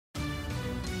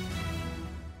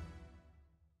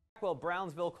Well,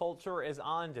 Brownsville culture is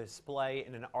on display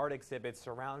in an art exhibit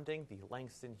surrounding the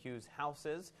Langston Hughes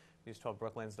houses. News 12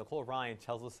 Brooklyn's Nicole Ryan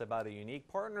tells us about a unique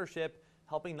partnership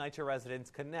helping NYCHA residents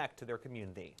connect to their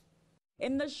community.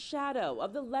 In the shadow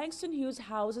of the Langston Hughes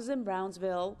houses in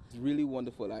Brownsville. It's really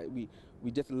wonderful.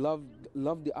 We just love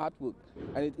the artwork,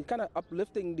 and it's kind of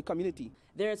uplifting the community.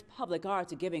 There's public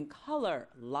art giving color,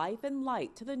 life, and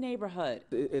light to the neighborhood.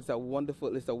 It's a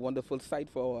wonderful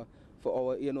site for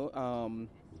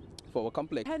our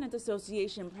complex. Tenant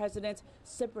Association President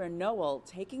Cyprian Noel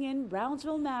taking in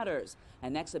Brownsville Matters,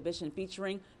 an exhibition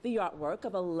featuring the artwork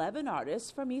of 11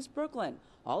 artists from East Brooklyn,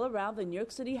 all around the New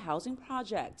York City housing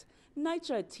project.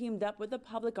 NYCHA teamed up with the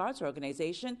public arts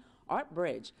organization Art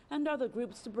Bridge and other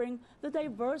groups to bring the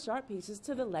diverse art pieces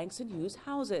to the Langston Hughes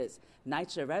houses.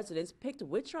 NYCHA residents picked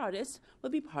which artists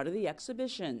would be part of the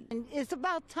exhibition. And it's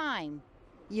about time,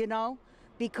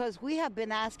 because we have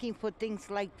been asking for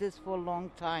things like this for a long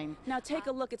time. Now take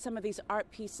a look at some of these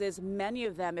art pieces. Many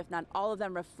of them, if not all of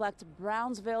them, reflect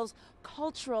Brownsville's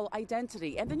cultural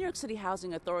identity. And the New York City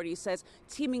Housing Authority says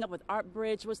teaming up with Art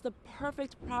Bridge was the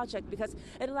perfect project because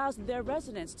it allows their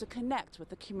residents to connect with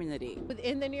the community.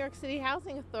 Within the New York City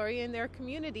Housing Authority and their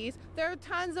communities, there are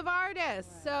tons of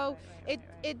artists. So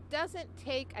it doesn't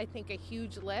take, I think, a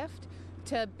huge lift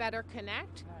to better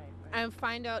connect and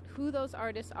find out who those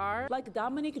artists are. Like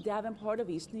Dominique Davenport of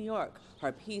East New York.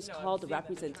 Her piece called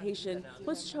Representation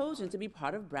was chosen to be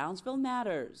part of Brownsville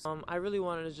Matters. I really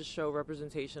wanted to just show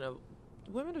representation of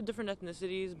women of different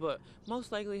ethnicities, but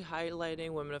most likely highlighting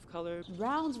women of color.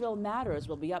 Brownsville Matters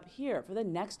will be up here for the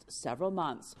next several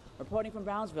months. Reporting from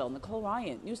Brownsville, Nicole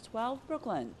Ryan, News 12,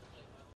 Brooklyn.